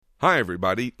Hi,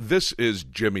 everybody. This is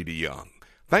Jimmy DeYoung.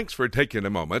 Thanks for taking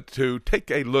a moment to take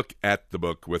a look at the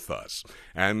book with us.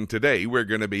 And today we're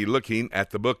going to be looking at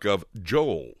the book of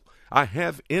Joel. I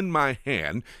have in my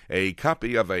hand a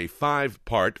copy of a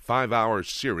 5-part, 5-hour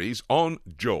series on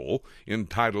Joel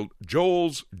entitled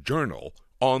Joel's Journal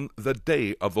on the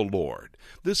Day of the Lord.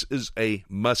 This is a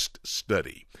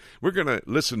must-study. We're going to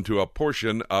listen to a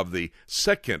portion of the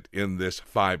second in this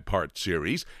 5-part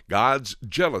series, God's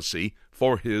Jealousy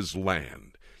for His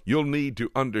Land. You'll need to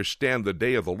understand the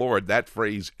day of the Lord, that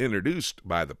phrase introduced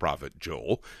by the prophet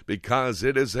Joel, because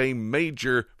it is a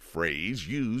major phrase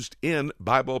used in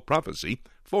Bible prophecy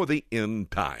for the end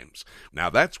times.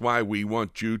 Now, that's why we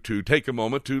want you to take a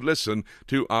moment to listen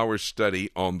to our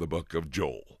study on the book of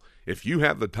Joel. If you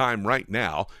have the time right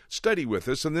now, study with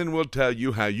us, and then we'll tell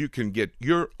you how you can get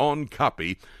your own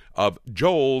copy of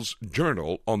Joel's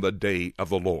Journal on the Day of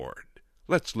the Lord.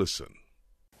 Let's listen.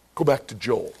 Go back to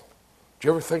Joel. Did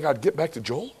you ever think I'd get back to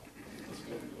Joel?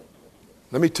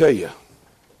 Let me tell you.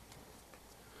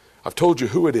 I've told you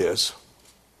who it is.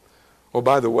 Oh,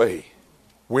 by the way,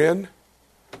 when?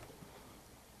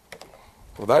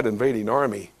 Well, that invading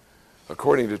army,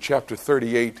 according to chapter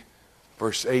 38,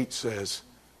 verse 8 says,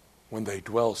 when they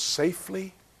dwell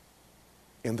safely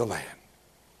in the land.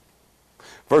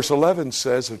 Verse 11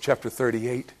 says of chapter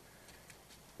 38,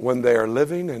 when they are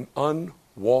living in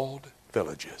unwalled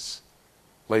villages,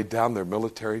 laid down their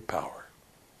military power.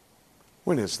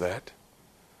 When is that?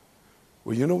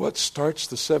 Well, you know what starts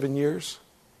the 7 years?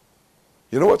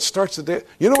 You know what starts the day?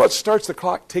 You know what starts the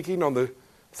clock ticking on the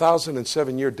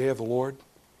 1,007-year day of the Lord?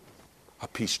 A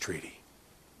peace treaty.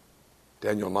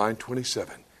 Daniel 9:27.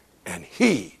 And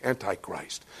he,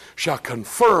 Antichrist, shall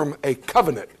confirm a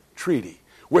covenant treaty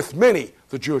with many,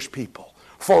 the Jewish people,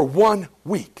 for 1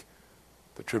 week,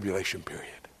 the tribulation period.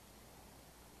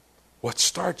 What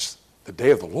starts the day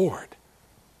of the Lord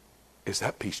is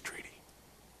that peace treaty.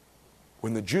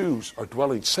 When the Jews are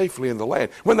dwelling safely in the land,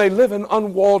 when they live in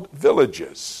unwalled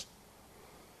villages.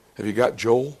 Have you got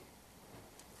Joel?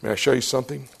 May I show you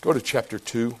something? Go to chapter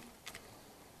 2.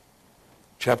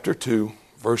 Chapter 2,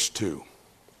 verse 2.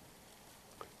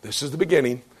 This is the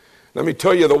beginning. Let me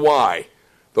tell you the why.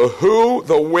 The who,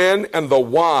 the when, and the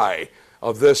why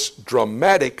of this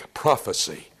dramatic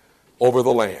prophecy over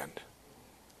the land.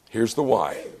 Here's the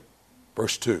why.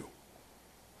 Verse 2.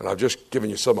 And I've just given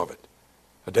you some of it.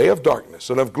 A day of darkness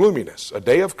and of gloominess, a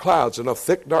day of clouds and of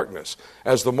thick darkness,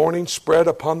 as the morning spread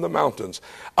upon the mountains.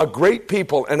 A great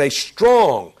people and a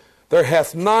strong, there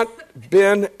hath not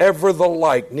been ever the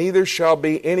like, neither shall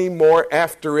be any more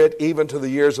after it, even to the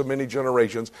years of many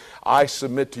generations. I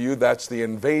submit to you that's the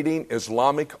invading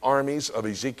Islamic armies of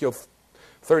Ezekiel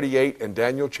 38 and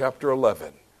Daniel chapter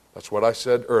 11. That's what I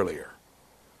said earlier.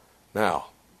 Now,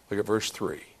 look at verse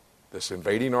 3. This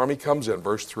invading army comes in,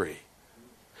 verse 3.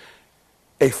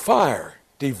 A fire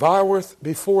devoureth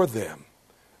before them,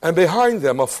 and behind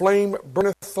them a flame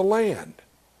burneth the land.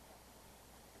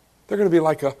 They're going to be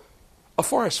like a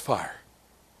forest fire.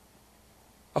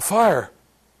 A fire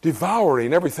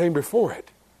devouring everything before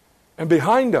it. And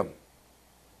behind them,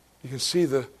 you can see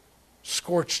the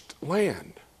scorched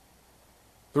land.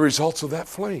 The results of that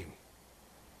flame.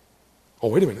 Oh,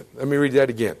 wait a minute. Let me read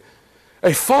that again.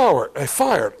 A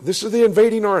fire. This is the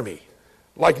invading army.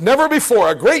 Like never before.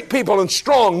 A great people and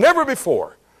strong, never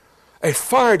before. A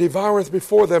fire devoureth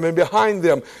before them, and behind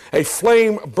them a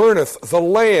flame burneth the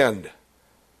land.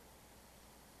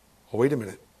 Oh, wait a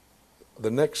minute.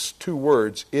 The next two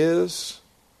words, is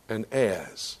and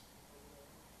as,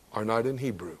 are not in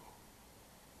Hebrew.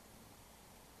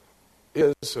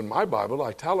 Is, in my Bible,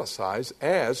 italicized,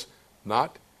 as,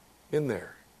 not in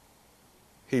their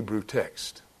Hebrew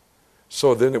text.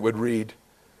 So then it would read,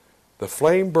 the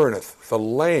flame burneth the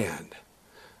land,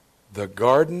 the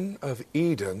Garden of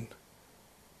Eden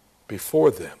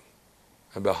before them,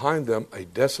 and behind them a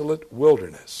desolate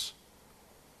wilderness.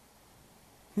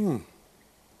 Let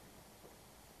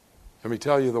me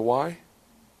tell you the why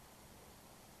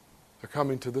they're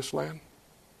coming to this land.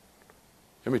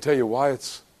 Let me tell you why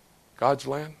it's God's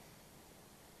land.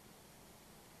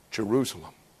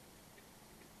 Jerusalem.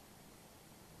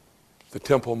 The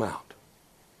Temple Mount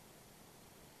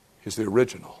is the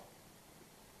original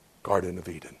Garden of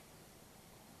Eden.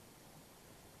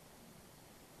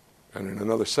 And in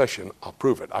another session, I'll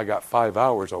prove it. I got 5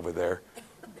 hours over there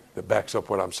that backs up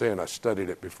what I'm saying. I studied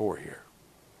it before here.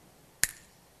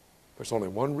 There's only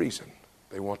one reason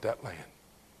they want that land.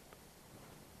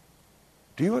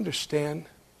 Do you understand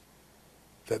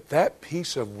that that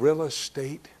piece of real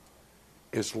estate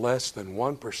is less than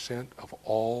 1% of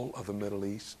all of the Middle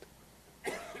East?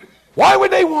 Why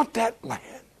would they want that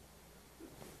land?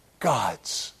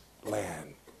 God's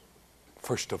land,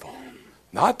 first of all.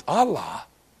 Not Allah,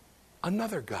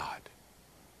 another God.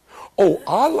 Oh,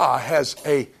 Allah has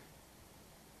a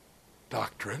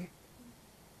doctrine.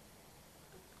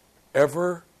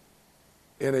 Ever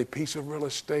in a piece of real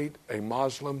estate a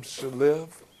Muslim should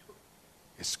live?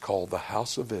 It's called the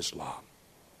House of Islam.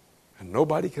 And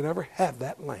nobody can ever have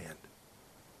that land.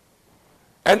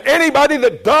 And anybody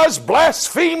that does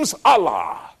blasphemes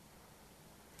Allah.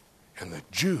 And the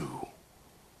Jew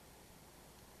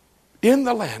in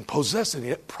the land, possessing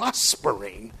it,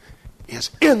 prospering, is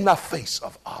in the face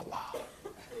of Allah.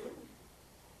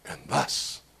 And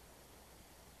thus,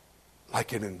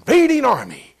 like an invading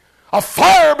army, a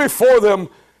fire before them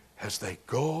as they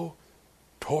go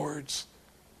towards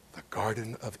the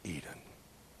Garden of Eden.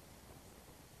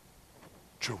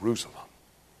 Jerusalem,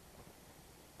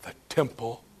 the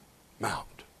Temple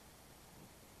Mount.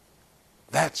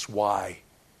 That's why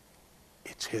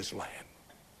it's his land.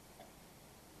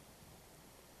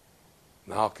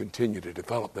 Now I'll continue to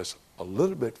develop this a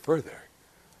little bit further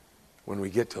when we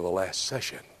get to the last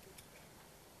session.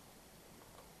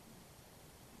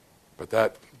 But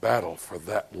that battle for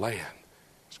that land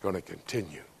is going to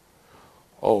continue.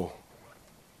 Oh,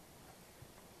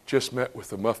 just met with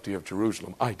the Mufti of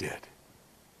Jerusalem. I did,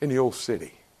 in the old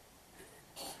city.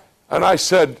 And I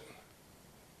said,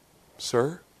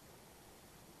 sir,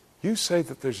 you say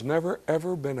that there's never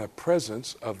ever been a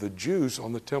presence of the Jews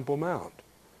on the Temple Mount.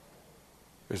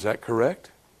 Is that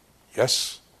correct?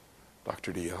 Yes,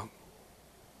 Dr. DeYoung.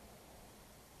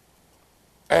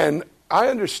 And I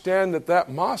understand that that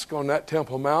mosque on that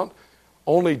Temple Mount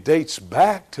only dates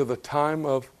back to the time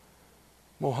of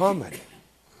Muhammad.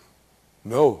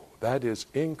 No, that is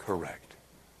incorrect.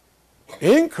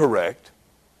 Incorrect?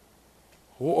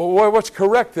 What's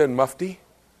correct then, Mufti?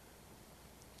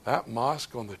 That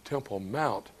mosque on the Temple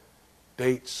Mount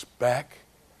dates back,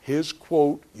 his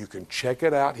quote, you can check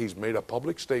it out, he's made a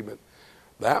public statement.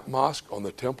 That mosque on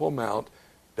the Temple Mount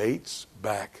dates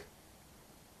back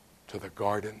to the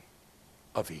Garden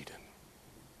of Eden.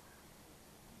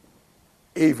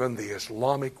 Even the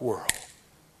Islamic world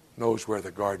knows where the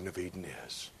Garden of Eden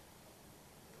is.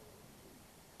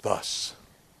 Thus,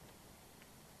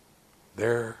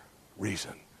 their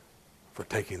reason for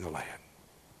taking the land.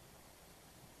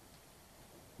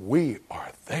 We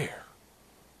are there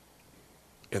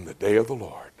in the day of the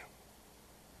Lord.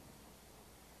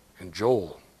 And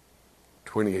Joel,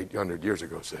 2,800 years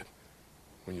ago, said,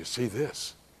 when you see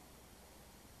this,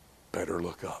 better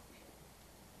look up.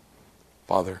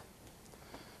 Father,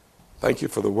 thank you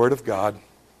for the Word of God,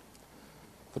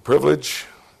 the privilege,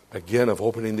 again, of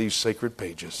opening these sacred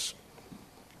pages,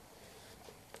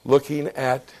 looking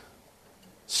at,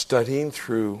 studying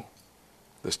through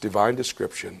this divine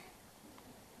description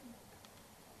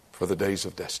for the days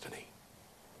of destiny.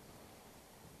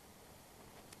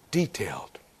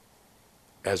 Detailed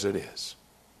as it is,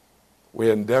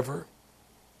 we endeavor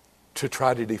to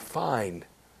try to define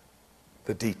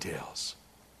the details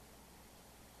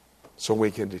so we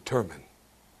can determine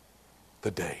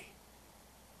the day.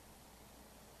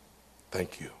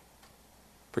 Thank you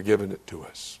for giving it to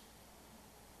us.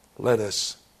 Let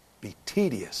us be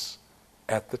tedious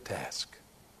at the task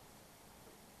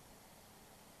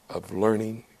of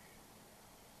learning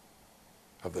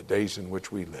of the days in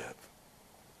which we live,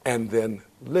 and then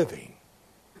living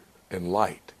in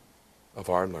light of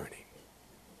our learning.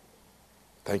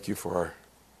 Thank you for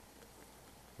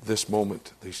this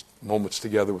moment, these moments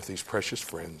together with these precious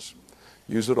friends.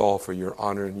 Use it all for your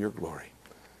honor and your glory.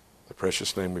 In the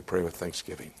precious name we pray with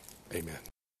thanksgiving. Amen.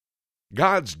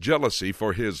 God's jealousy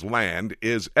for his land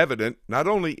is evident not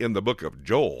only in the book of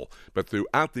Joel, but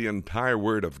throughout the entire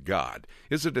Word of God.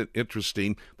 Isn't it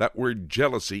interesting that word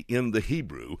jealousy in the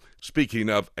Hebrew, speaking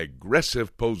of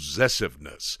aggressive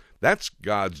possessiveness? That's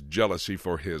God's jealousy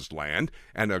for his land,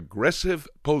 an aggressive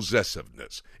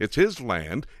possessiveness. It's his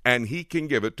land, and he can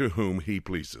give it to whom he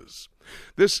pleases.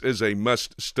 This is a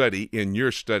must-study in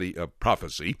your study of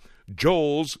prophecy,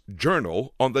 Joel's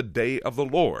Journal on the Day of the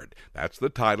Lord. That's the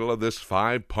title of this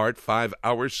 5-part,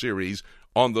 5-hour series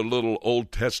on the little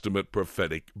Old Testament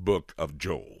prophetic book of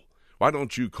Joel. Why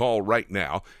don't you call right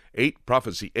now,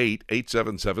 8-Prophecy 8,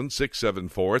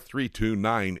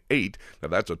 877-674-3298. Now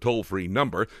that's a toll-free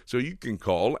number, so you can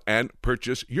call and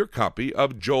purchase your copy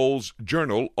of Joel's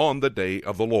Journal on the Day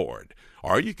of the Lord.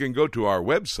 Or you can go to our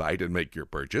website and make your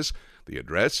purchase. The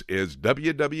address is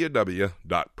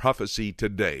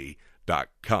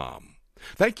www.prophecytoday.com.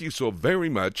 Thank you so very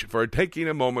much for taking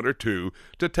a moment or two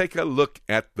to take a look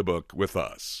at the book with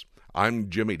us. I'm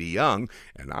Jimmy DeYoung,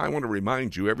 and I want to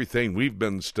remind you everything we've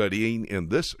been studying in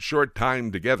this short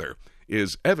time together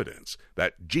is evidence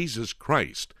that Jesus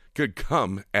Christ could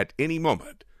come at any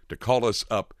moment to call us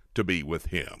up to be with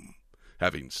Him.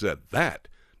 Having said that,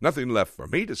 nothing left for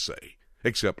me to say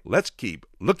except let's keep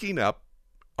looking up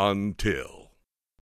until.